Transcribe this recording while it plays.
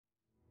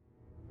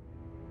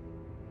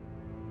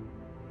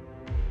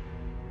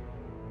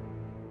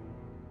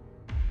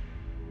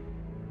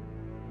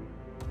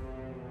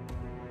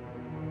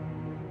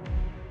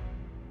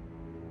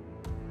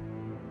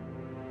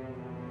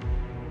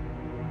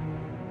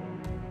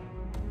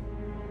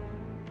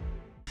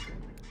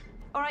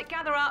All right,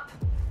 gather up.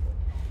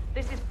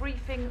 This is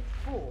briefing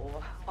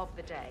 4 of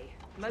the day.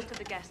 Most of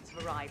the guests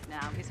have arrived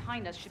now. His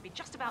Highness should be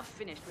just about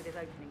finished with his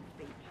opening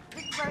speech.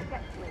 This is where it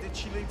gets weird. Did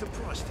she leave the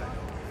price tag on?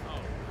 Oh,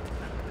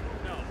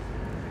 no.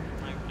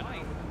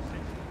 Okay.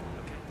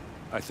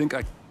 I think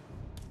I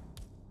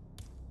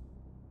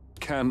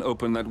can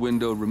open that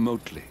window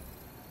remotely.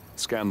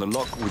 Scan the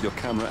lock with your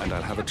camera and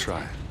I'll have a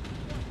try.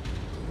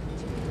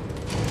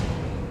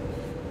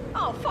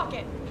 Oh, fuck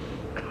it!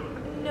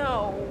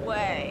 No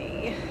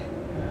way.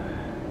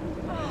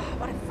 Oh,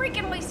 what a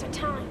freaking waste of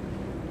time.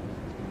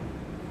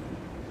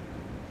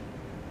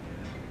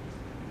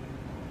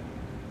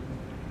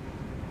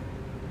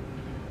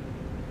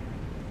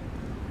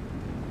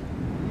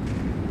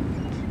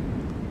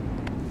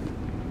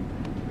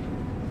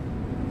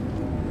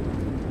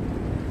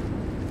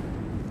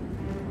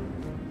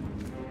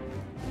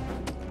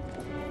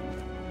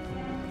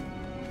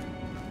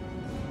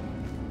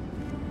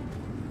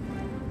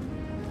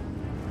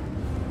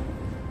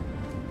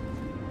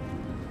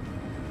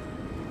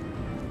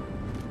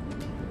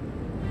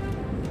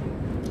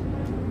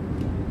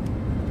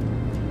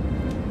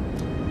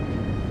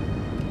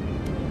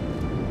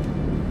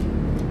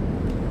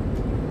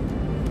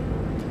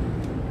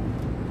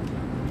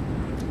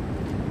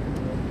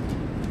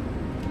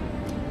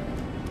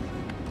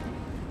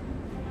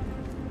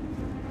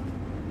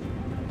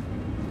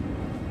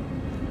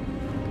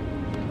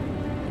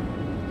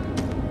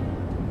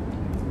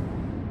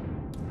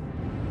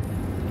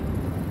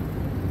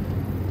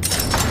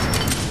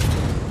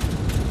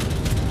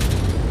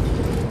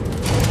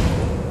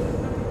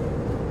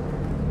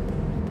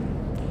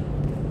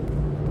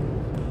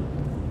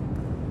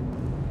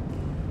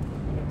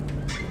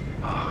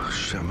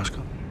 I must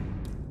go.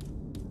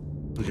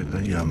 Look at the,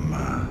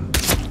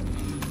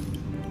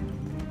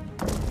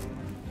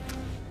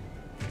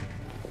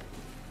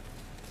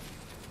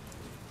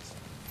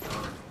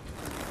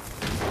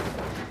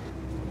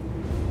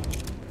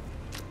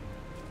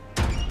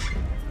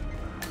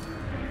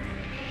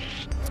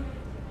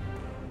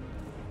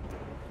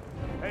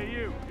 Hey,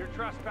 you're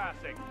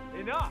trespassing.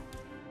 Enough!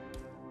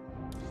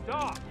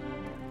 Stop!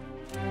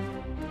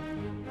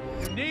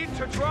 You need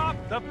to drop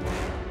the...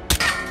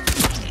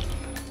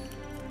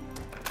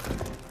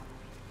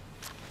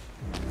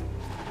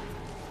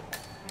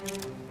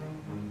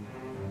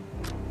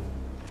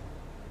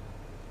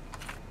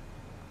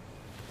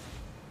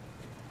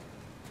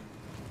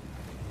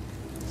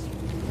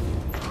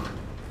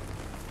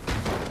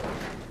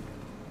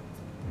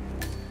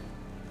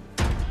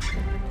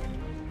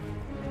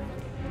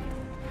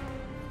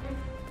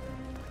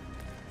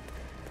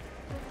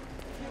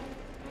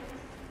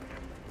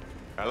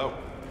 Hello.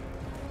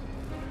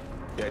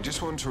 Yeah,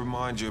 just wanted to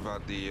remind you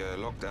about the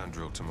lockdown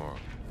drill tomorrow.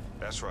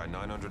 That's right,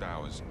 900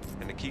 hours.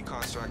 And the key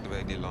cards to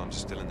activate the alarms are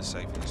still in the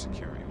safe in the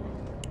security room.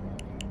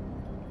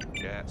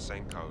 Yeah,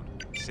 same code.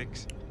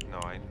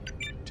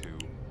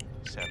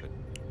 6927.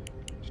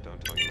 Just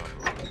don't tell your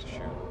mother to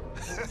shoot.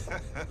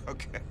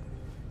 Okay.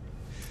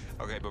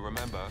 Okay, but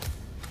remember,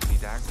 you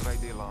need to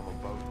activate the alarm on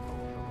both doors.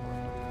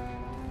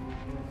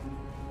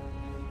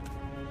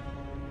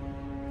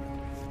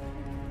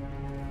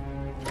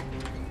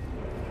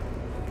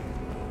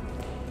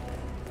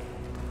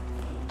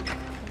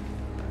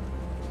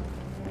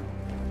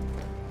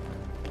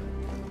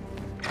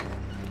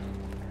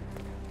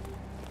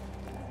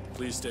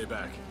 Please stay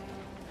back.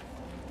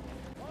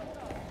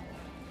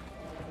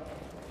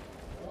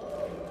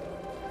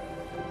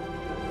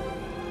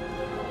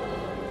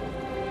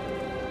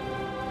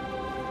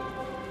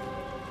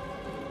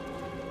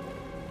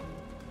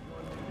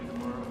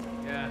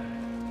 Yeah.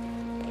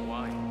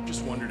 Why?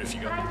 Just wondered if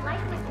you got I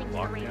like listening to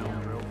the radio.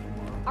 drill.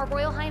 Our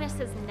Royal Highness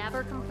has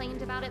never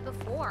complained about it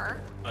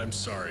before. I'm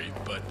sorry,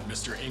 but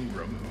Mr.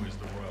 Ingram, who is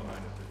the Royal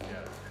Highness of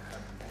Jazz,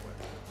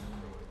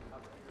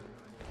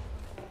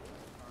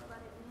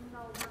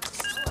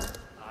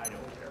 I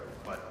don't care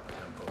what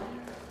tempo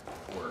you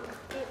work.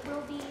 It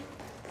will be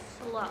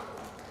slow.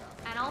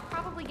 And I'll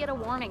probably get a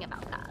warning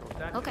about that.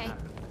 Okay.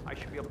 I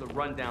should be able to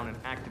run down and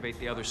activate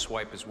the other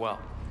swipe as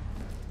well.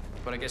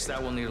 But I guess that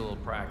will need a little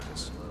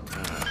practice.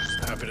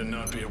 Happy to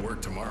not be at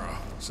work tomorrow.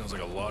 Sounds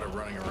like a lot of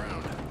running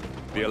around.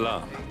 The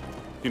alarm.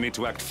 You need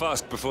to act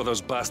fast before those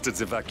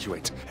bastards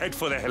evacuate. Head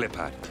for the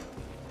helipad.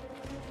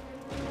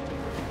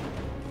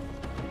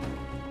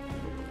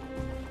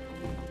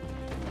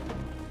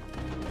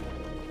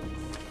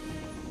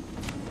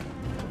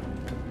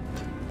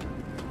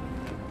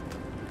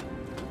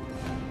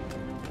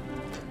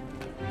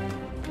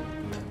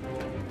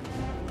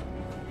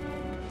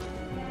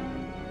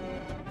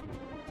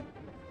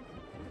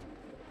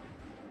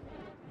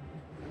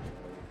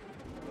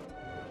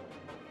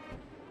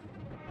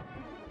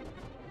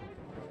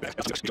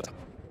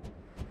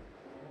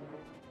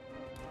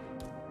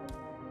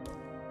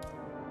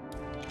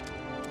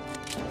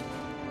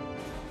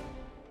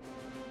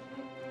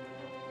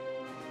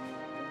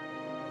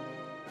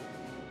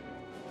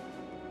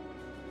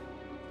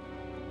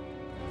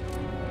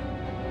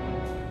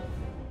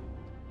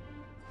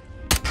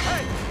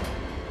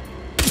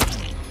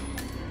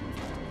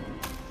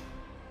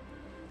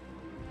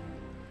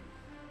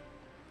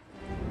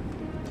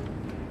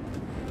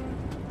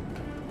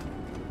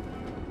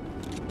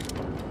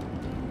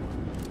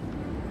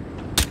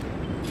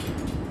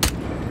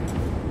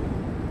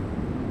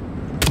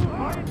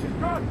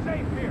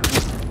 unsafe here.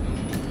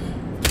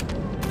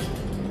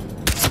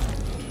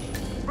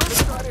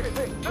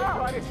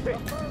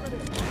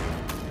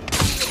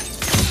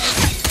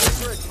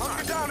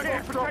 Hunker down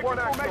again. Protect your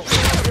formation.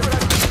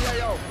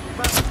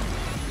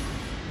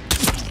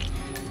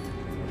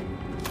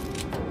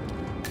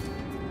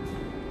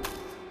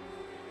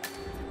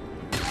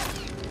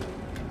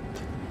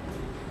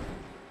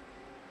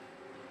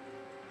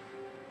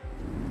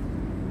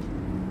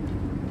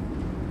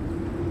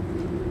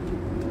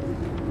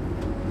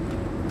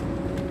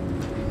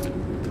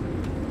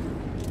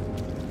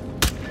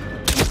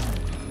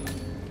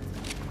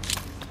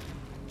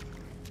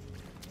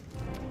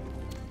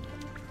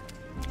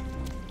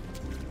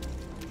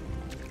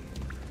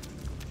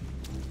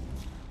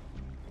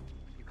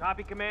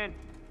 Copy, Command.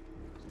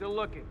 Still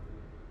looking.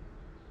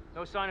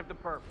 No sign of the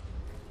perp.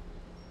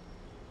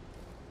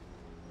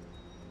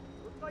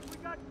 Looks like we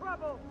got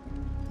trouble.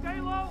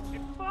 Stay low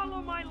and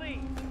follow my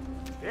lead.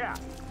 Yeah.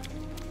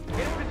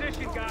 Get in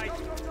position, guys.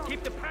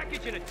 Keep the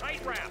package in a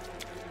tight wrap.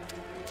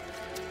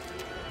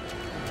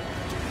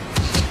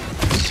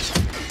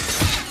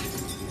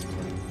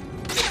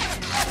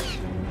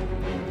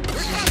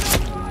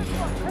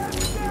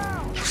 Heads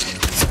down!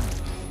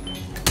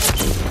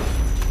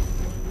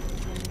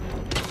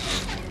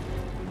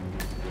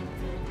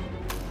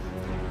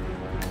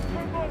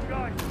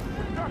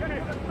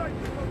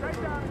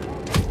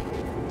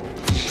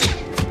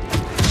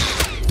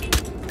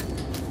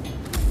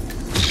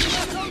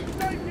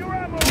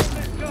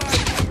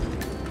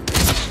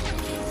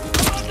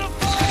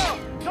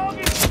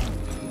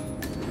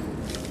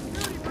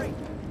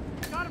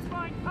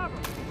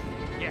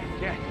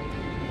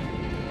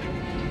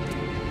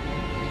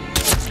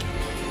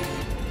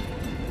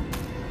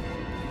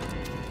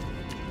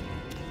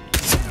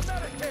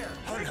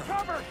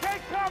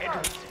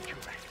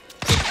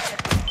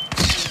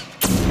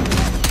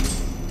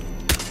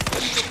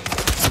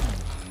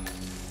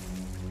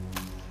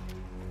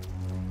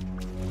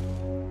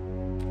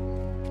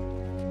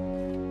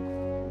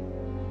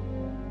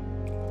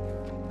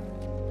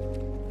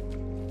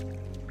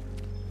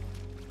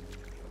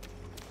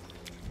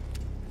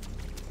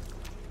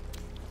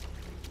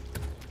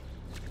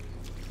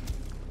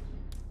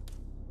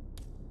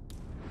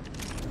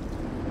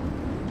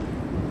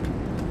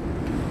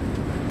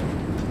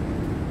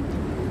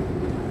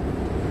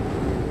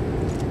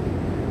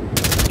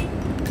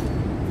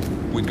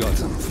 We got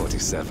him,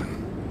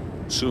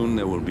 47. Soon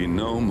there will be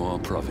no more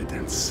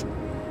Providence.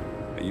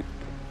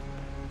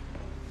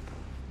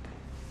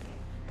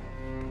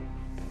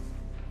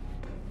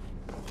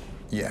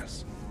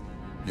 Yes.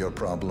 Your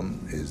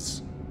problem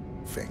is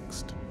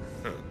fixed.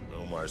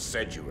 Omar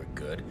said you were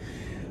good.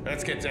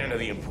 Let's get down to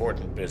the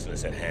important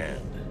business at hand.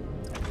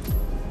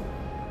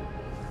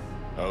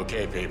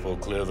 Okay, people,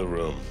 clear the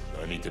room.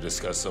 I need to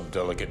discuss some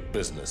delicate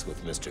business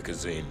with Mr.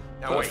 Kazim.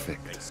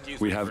 Perfect.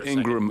 We have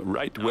Ingram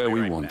right where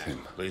we want him.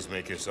 Please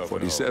make yourself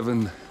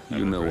 47,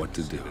 you know what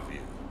to do.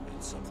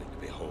 It's something to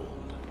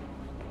behold.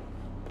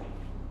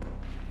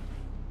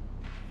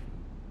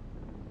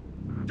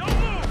 Don't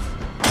move!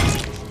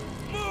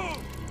 Move!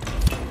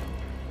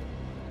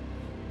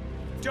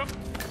 Jump!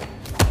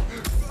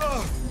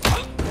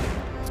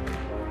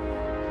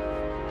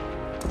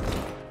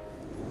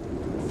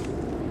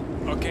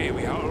 Okay,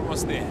 we are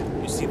almost there.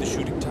 You see the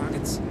shooting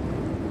targets?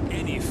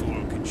 Any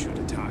fool can shoot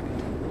a target.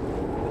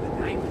 With a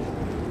knife?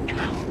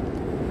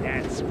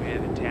 That's where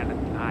the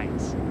talent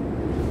lies.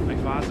 My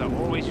father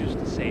always used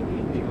to say,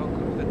 if you are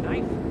good with a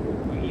knife,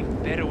 you're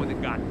even better with a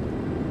gun.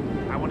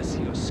 I want to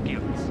see your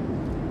skills.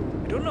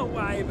 I don't know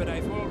why, but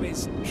I've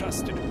always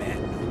trusted a man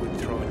who would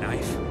throw a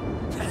knife.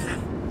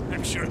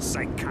 I'm sure a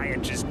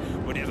psychiatrist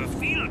would have a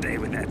field day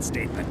with that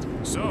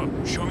statement. So,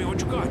 show me what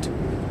you got.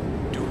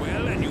 Do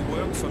well and you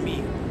work for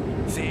me.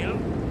 Fail,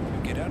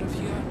 you get out of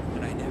here,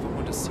 and I never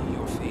want to see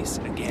your face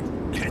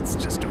again. Let's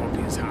just hope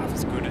he's half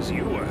as good as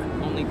you were.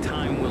 Only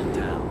time will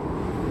tell.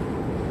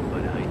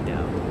 But I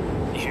doubt.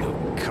 You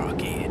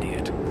cocky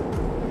idiot.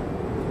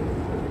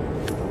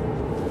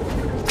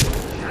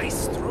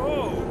 Nice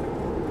throw.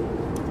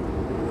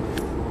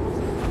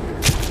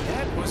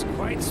 That was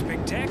quite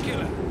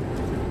spectacular.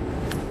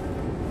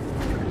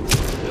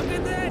 Look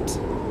at that.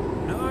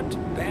 Not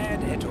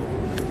bad at all.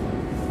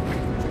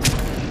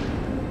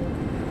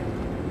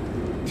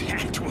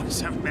 That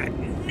was a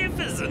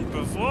magnificent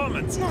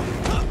performance.